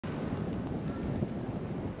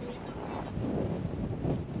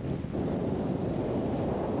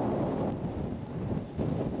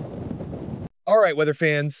Alright, weather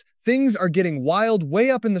fans, things are getting wild way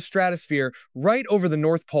up in the stratosphere right over the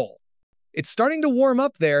North Pole. It's starting to warm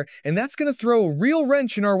up there, and that's going to throw a real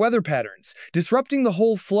wrench in our weather patterns, disrupting the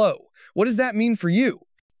whole flow. What does that mean for you?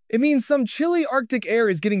 It means some chilly Arctic air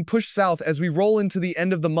is getting pushed south as we roll into the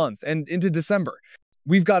end of the month and into December.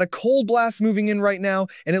 We've got a cold blast moving in right now,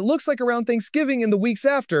 and it looks like around Thanksgiving and the weeks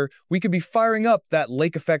after, we could be firing up that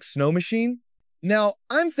lake effect snow machine. Now,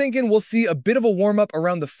 I'm thinking we'll see a bit of a warm-up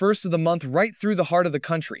around the first of the month right through the heart of the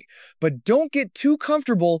country. But don't get too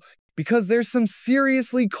comfortable because there's some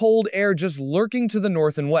seriously cold air just lurking to the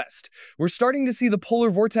north and west. We're starting to see the polar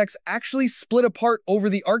vortex actually split apart over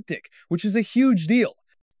the Arctic, which is a huge deal.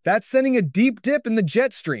 That's sending a deep dip in the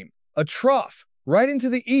jet stream, a trough, right into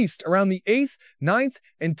the east around the 8th, 9th,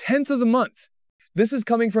 and 10th of the month. This is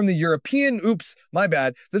coming from the European,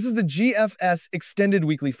 this is the GFS Extended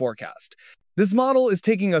Weekly Forecast. This model is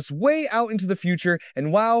taking us way out into the future,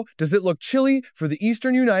 and wow, does it look chilly for the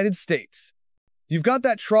eastern United States. You've got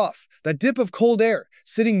that trough, that dip of cold air,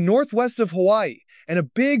 sitting northwest of Hawaii, and a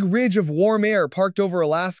big ridge of warm air parked over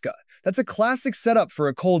Alaska. That's a classic setup for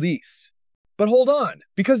a cold east. But hold on,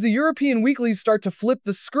 because the European weeklies start to flip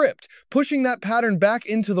the script, pushing that pattern back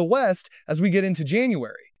into the west as we get into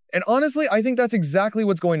January. And honestly, I think that's exactly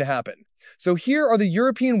what's going to happen. So here are the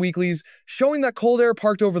European weeklies showing that cold air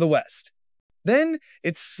parked over the west. Then,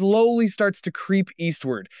 it slowly starts to creep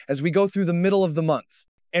eastward as we go through the middle of the month.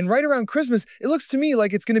 And right around Christmas, it looks to me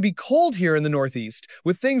like it's going to be cold here in the Northeast,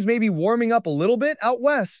 with things maybe warming up a little bit out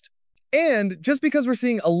west. And just because we're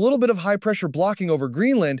seeing a little bit of high pressure blocking over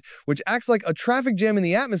Greenland, which acts like a traffic jam in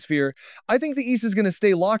the atmosphere, I think the East is going to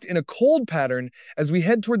stay locked in a cold pattern as we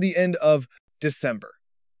head toward the end of December.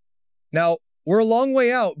 Now, we're a long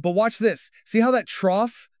way out, but watch this. See how that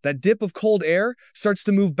trough, that dip of cold air, starts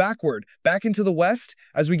to move backward, back into the west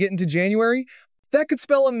as we get into January? That could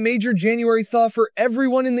spell a major January thaw for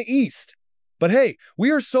everyone in the East. But hey,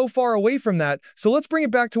 we are so far away from that, so let's bring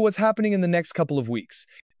it back to what's happening in the next couple of weeks.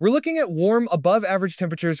 We're looking at warm, above-average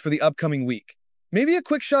temperatures for the upcoming week. Maybe a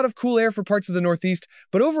quick shot of cool air for parts of the Northeast,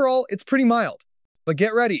 but overall, it's pretty mild. But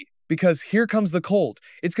get ready, because here comes the cold.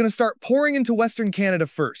 It's going to start pouring into Western Canada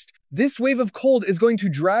first. This wave of cold is going to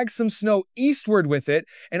drag some snow eastward with it,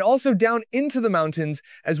 and also down into the mountains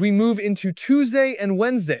as we move into Tuesday and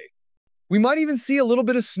Wednesday. We might even see a little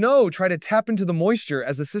bit of snow try to tap into the moisture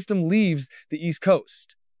as the system leaves the East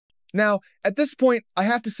Coast. Now, at this point, I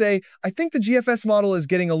have to say, I think the GFS model is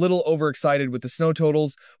getting a little overexcited with the snow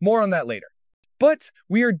totals. More on that later. But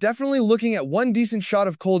we are definitely looking at one decent shot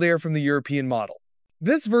of cold air from the European model.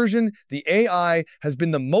 This version, the AI, has been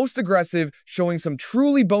the most aggressive, showing some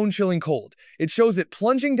truly bone-chilling cold. It shows it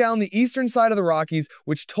plunging down the eastern side of the Rockies,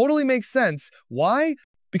 which totally makes sense. Why?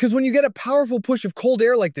 Because when you get a powerful push of cold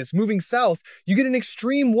air like this moving south, you get an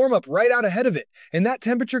extreme warm-up right out ahead of it. And that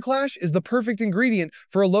temperature clash is the perfect ingredient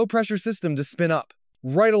for a low-pressure system to spin up,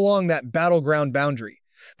 right along that battleground boundary.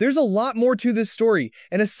 There's a lot more to this story,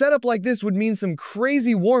 and a setup like this would mean some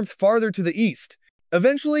crazy warmth farther to the east.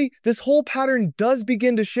 Eventually, this whole pattern does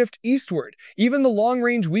begin to shift eastward. Even the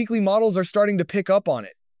long-range weekly models are starting to pick up on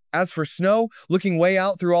it. As for snow, looking way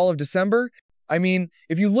out through all of December, I mean,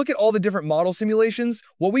 if you look at all the different model simulations,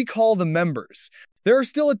 what we call the members, there are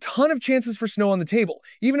still a ton of chances for snow on the table,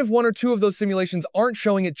 even if one or two of those simulations aren't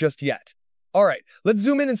showing it just yet. Alright, let's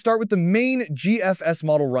zoom in and start with the main GFS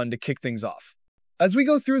model run to kick things off. As we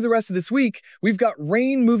go through the rest of this week, we've got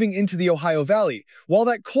rain moving into the Ohio Valley, while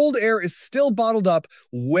that cold air is still bottled up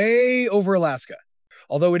way over Alaska.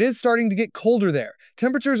 Although it is starting to get colder there,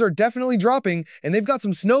 temperatures are definitely dropping, and they've got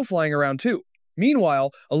some snow flying around too.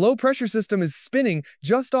 Meanwhile, a low-pressure system is spinning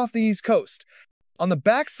just off the East Coast. On the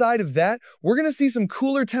backside of that, we're going to see some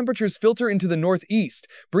cooler temperatures filter into the Northeast,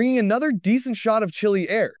 bringing another decent shot of chilly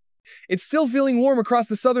air. It's still feeling warm across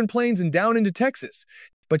the southern plains and down into Texas.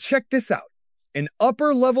 But check this out. An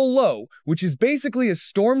upper-level low, which is basically a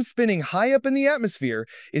storm spinning high up in the atmosphere,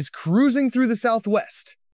 is cruising through the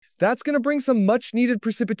southwest. That's going to bring some much-needed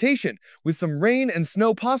precipitation, with some rain and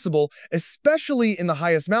snow possible, especially in the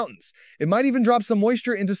highest mountains. It might even drop some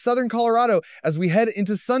moisture into southern Colorado as we head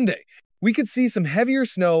into Sunday. We could see some heavier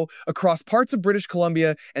snow across parts of British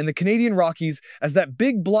Columbia and the Canadian Rockies as that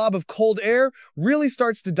big blob of cold air really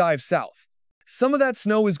starts to dive south. Some of that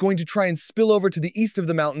snow is going to try and spill over to the east of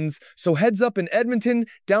the mountains, so heads up in Edmonton,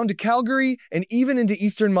 down to Calgary, and even into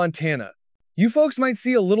eastern Montana. You folks might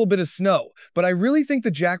see a little bit of snow, but I really think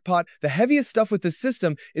the jackpot, the heaviest stuff with this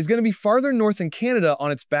system, is going to be farther north in Canada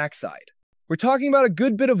on its backside. We're talking about a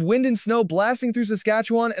good bit of wind and snow blasting through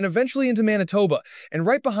Saskatchewan and eventually into Manitoba, and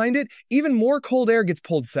right behind it, even more cold air gets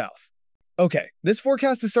pulled south. Okay, this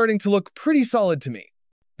forecast is starting to look pretty solid to me.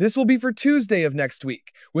 This will be for Tuesday of next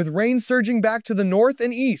week, with rain surging back to the north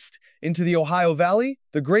and east, into the Ohio Valley,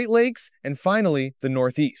 the Great Lakes, and finally, the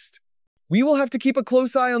Northeast. We will have to keep a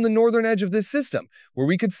close eye on the northern edge of this system, where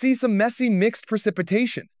we could see some messy mixed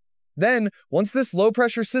precipitation. Then, once this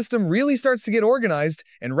low-pressure system really starts to get organized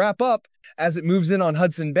and wrap up, as it moves in on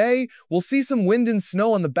Hudson Bay, we'll see some wind and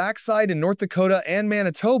snow on the backside in North Dakota and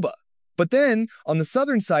Manitoba. But then, on the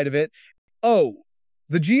southern side of it, oh,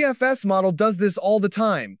 the GFS model does this all the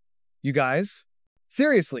time, you guys.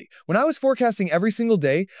 Seriously, when I was forecasting every single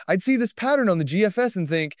day, I'd see this pattern on the GFS and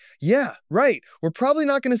think, yeah, right, we're probably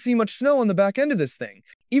not going to see much snow on the back end of this thing.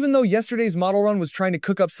 Even though yesterday's model run was trying to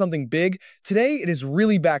cook up something big, today it is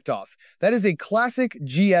really backed off. That is a classic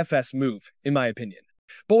GFS move, in my opinion.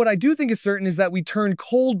 But what I do think is certain is that we turn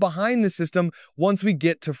cold behind the system once we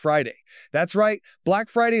get to Friday. That's right, Black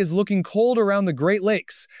Friday is looking cold around the Great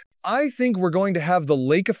Lakes. I think we're going to have the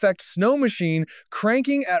lake effect snow machine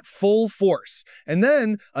cranking at full force. And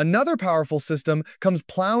then another powerful system comes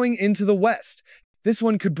plowing into the west. This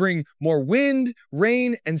one could bring more wind,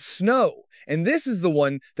 rain, and snow. And this is the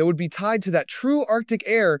one that would be tied to that true Arctic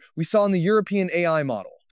air we saw in the European AI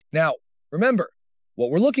model. Now, remember,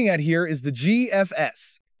 what we're looking at here is the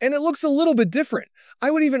GFS. And it looks a little bit different.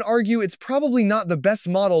 I would even argue it's probably not the best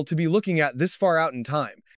model to be looking at this far out in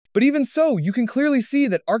time. But even so, you can clearly see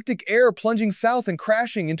that Arctic air plunging south and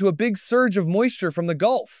crashing into a big surge of moisture from the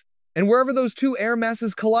Gulf. And wherever those two air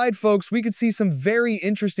masses collide, folks, we could see some very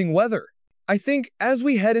interesting weather. I think as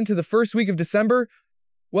we head into the first week of December,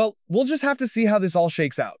 well, we'll just have to see how this all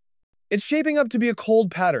shakes out. It's shaping up to be a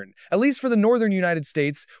cold pattern, at least for the northern United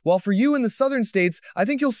States, while for you in the southern states, I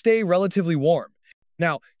think you'll stay relatively warm.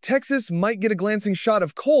 Now, Texas might get a glancing shot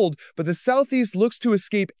of cold, but the southeast looks to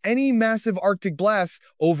escape any massive Arctic blasts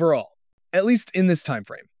overall, at least in this time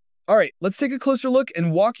frame. All right, let's take a closer look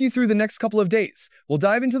and walk you through the next couple of days. We'll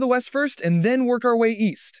dive into the west first and then work our way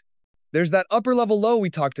east. There's that upper level low we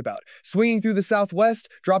talked about, swinging through the southwest,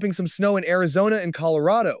 dropping some snow in Arizona and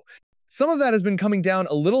Colorado. Some of that has been coming down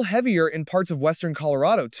a little heavier in parts of western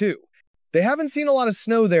Colorado too. They haven't seen a lot of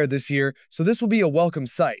snow there this year, so this will be a welcome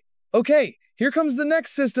sight. Okay, here comes the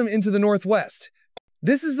next system into the northwest.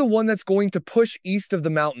 This is the one that's going to push east of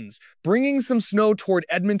the mountains, bringing some snow toward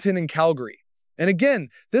Edmonton and Calgary. And again,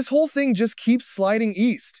 this whole thing just keeps sliding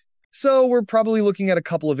east. So we're probably looking at a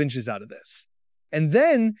couple of inches out of this. And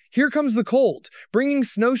then, here comes the cold, bringing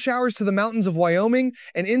snow showers to the mountains of Wyoming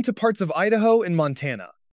and into parts of Idaho and Montana.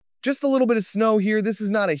 Just a little bit of snow here. This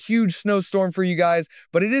is not a huge snowstorm for you guys,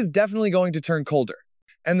 but it is definitely going to turn colder.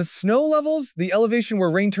 And the snow levels, the elevation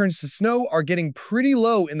where rain turns to snow, are getting pretty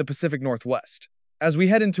low in the Pacific Northwest. As we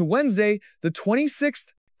head into Wednesday, the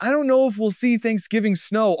 26th, I don't know if we'll see Thanksgiving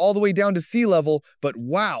snow all the way down to sea level, but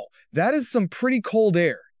wow, that is some pretty cold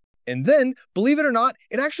air. And then, believe it or not,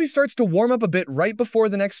 it actually starts to warm up a bit right before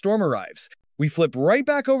the next storm arrives. We flip right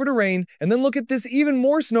back over to rain, and then look at this even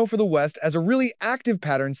more snow for the west as a really active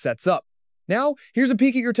pattern sets up. Now, here's a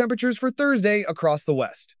peek at your temperatures for Thursday across the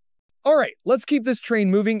west. Alright, let's keep this train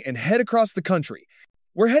moving and head across the country.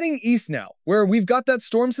 We're heading east now, where we've got that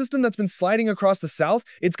storm system that's been sliding across the south.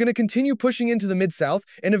 It's going to continue pushing into the mid-south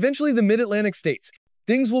and eventually the mid-Atlantic states.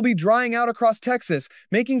 Things will be drying out across Texas,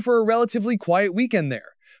 making for a relatively quiet weekend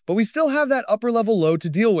there. But we still have that upper-level low to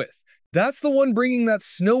deal with. That's the one bringing that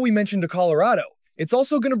snow we mentioned to Colorado. It's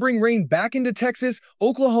also going to bring rain back into Texas,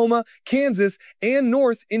 Oklahoma, Kansas, and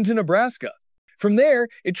north into Nebraska. From there,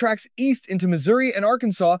 it tracks east into Missouri and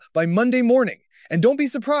Arkansas by Monday morning. And don't be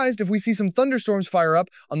surprised if we see some thunderstorms fire up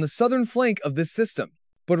on the southern flank of this system.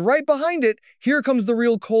 But right behind it, here comes the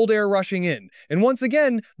real cold air rushing in. And once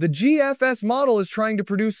again, the GFS model is trying to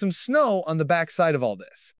produce some snow on the backside of all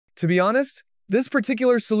this. To be honest, this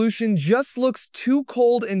particular solution just looks too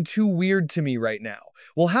cold and too weird to me right now.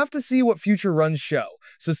 We'll have to see what future runs show,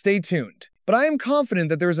 so stay tuned. But I am confident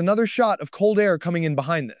that there is another shot of cold air coming in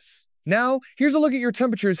behind this. Now, here's a look at your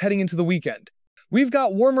temperatures heading into the weekend. We've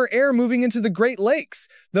got warmer air moving into the Great Lakes,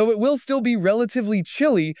 though it will still be relatively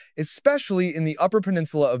chilly, especially in the Upper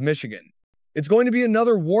Peninsula of Michigan. It's going to be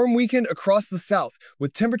another warm weekend across the south,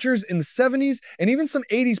 with temperatures in the 70s and even some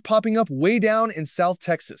 80s popping up way down in South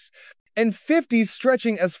Texas, and 50s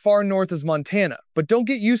stretching as far north as Montana. But don't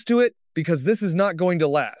get used to it, because this is not going to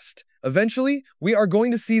last. Eventually, we are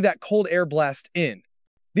going to see that cold air blast in.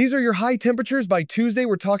 These are your high temperatures. By Tuesday,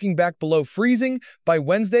 we're talking back below freezing. By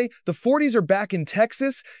Wednesday, the 40s are back in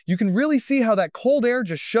Texas. You can really see how that cold air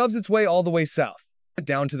just shoves its way all the way south.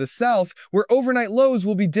 Down to the south, where overnight lows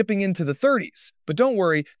will be dipping into the 30s. But don't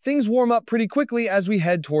worry, things warm up pretty quickly as we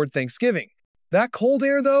head toward Thanksgiving. That cold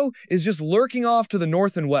air, though, is just lurking off to the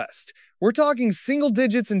north and west. We're talking single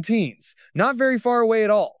digits and teens, not very far away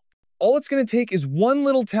at all. All it's going to take is one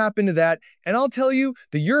little tap into that, and I'll tell you,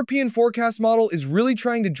 the European forecast model is really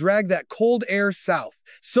trying to drag that cold air south.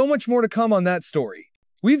 So much more to come on that story.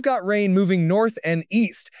 We've got rain moving north and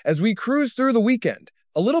east as we cruise through the weekend.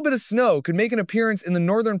 A little bit of snow could make an appearance in the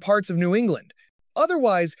northern parts of New England.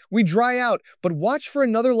 Otherwise, we dry out, but watch for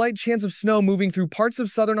another light chance of snow moving through parts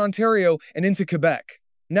of southern Ontario and into Quebec.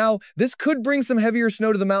 Now, this could bring some heavier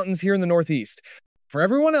snow to the mountains here in the northeast. For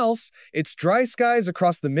everyone else, it's dry skies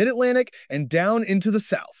across the mid-Atlantic and down into the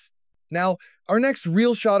south. Now, our next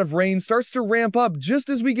real shot of rain starts to ramp up just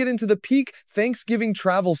as we get into the peak Thanksgiving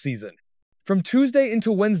travel season. From Tuesday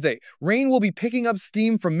into Wednesday, rain will be picking up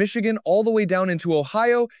steam from Michigan all the way down into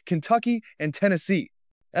Ohio, Kentucky, and Tennessee.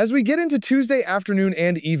 As we get into Tuesday afternoon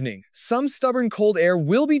and evening, some stubborn cold air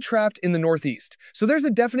will be trapped in the northeast, so there's a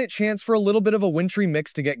definite chance for a little bit of a wintry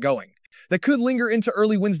mix to get going. That could linger into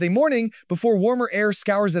early Wednesday morning before warmer air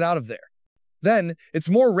scours it out of there. Then, it's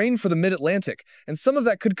more rain for the mid-Atlantic, and some of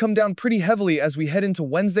that could come down pretty heavily as we head into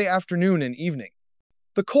Wednesday afternoon and evening.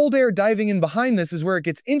 The cold air diving in behind this is where it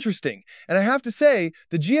gets interesting, and I have to say,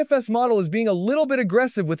 the GFS model is being a little bit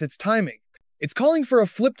aggressive with its timing. It's calling for a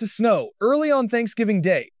flip to snow early on Thanksgiving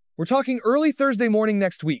Day. We're talking early Thursday morning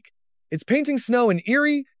next week. It's painting snow in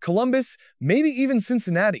Erie, Columbus, maybe even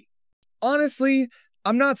Cincinnati. Honestly,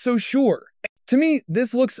 I'm not so sure. To me,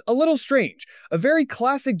 this looks a little strange, a very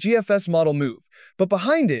classic GFS model move. But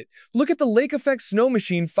behind it, look at the lake effect snow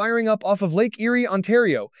machine firing up off of Lake Erie,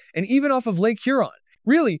 Ontario, and even off of Lake Huron.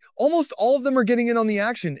 Really, almost all of them are getting in on the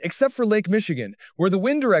action except for Lake Michigan, where the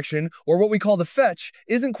wind direction, or what we call the fetch,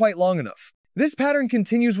 isn't quite long enough. This pattern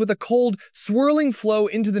continues with a cold, swirling flow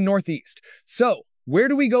into the northeast. So, where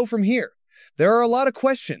do we go from here? There are a lot of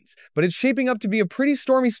questions, but it's shaping up to be a pretty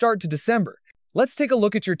stormy start to December. Let's take a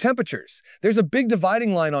look at your temperatures. There's a big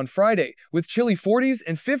dividing line on Friday, with chilly 40s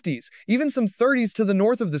and 50s, even some 30s to the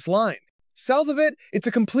north of this line. South of it, it's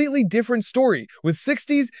a completely different story, with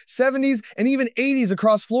 60s, 70s, and even 80s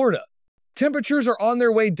across Florida. Temperatures are on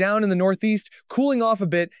their way down in the northeast, cooling off a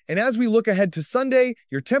bit, and as we look ahead to Sunday,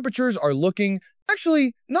 your temperatures are looking,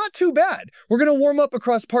 actually, not too bad. We're going to warm up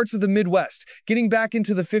across parts of the Midwest, getting back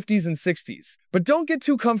into the 50s and 60s. But don't get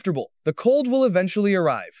too comfortable. The cold will eventually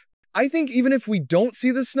arrive. I think even if we don't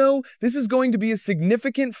see the snow, this is going to be a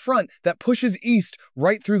significant front that pushes east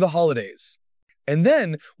right through the holidays. And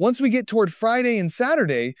then, once we get toward Friday and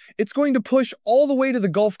Saturday, it's going to push all the way to the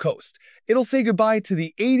Gulf Coast. It'll say goodbye to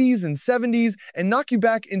the 80s and 70s and knock you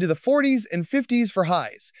back into the 40s and 50s for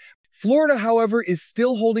highs. Florida, however, is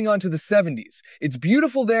still holding on to the 70s. It's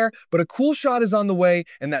beautiful there, but a cool shot is on the way,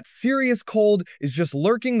 and that serious cold is just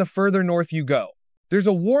lurking the further north you go. There's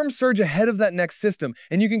a warm surge ahead of that next system,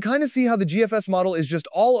 and you can kind of see how the GFS model is just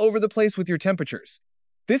all over the place with your temperatures.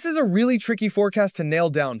 This is a really tricky forecast to nail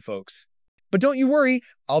down, folks. But don't you worry,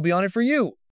 I'll be on it for you.